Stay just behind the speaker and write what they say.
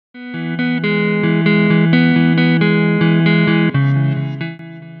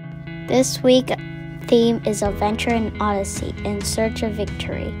This week's theme is Adventure and Odyssey, in search of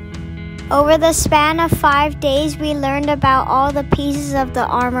victory. Over the span of 5 days, we learned about all the pieces of the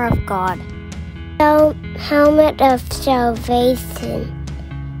armor of God. The helmet of salvation.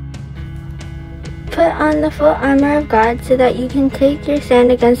 Put on the full armor of God so that you can take your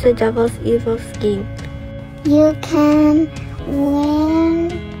stand against the devil's evil scheme. You can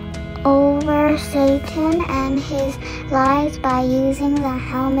win over Satan and his lies by using the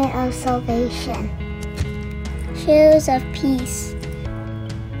helmet of salvation. Shoes of peace.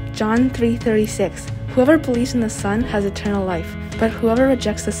 John 3:36. Whoever believes in the Son has eternal life, but whoever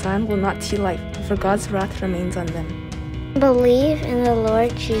rejects the Son will not see life, for God's wrath remains on them. Believe in the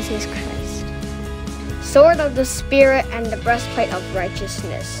Lord Jesus Christ. Sword of the Spirit and the breastplate of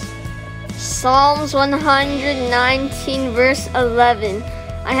righteousness. Psalms 119 verse 11.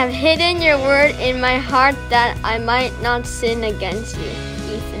 I have hidden your word in my heart that I might not sin against you.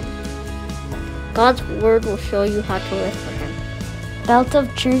 Ethan. God's word will show you how to live for him. Belt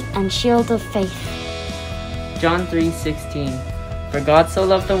of truth and shield of faith. John 3:16. For God so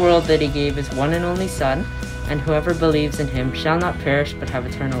loved the world that he gave his one and only Son, and whoever believes in him shall not perish but have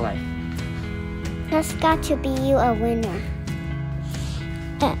eternal life. That's got to be you a winner.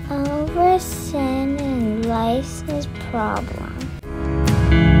 Over sin and life's problem.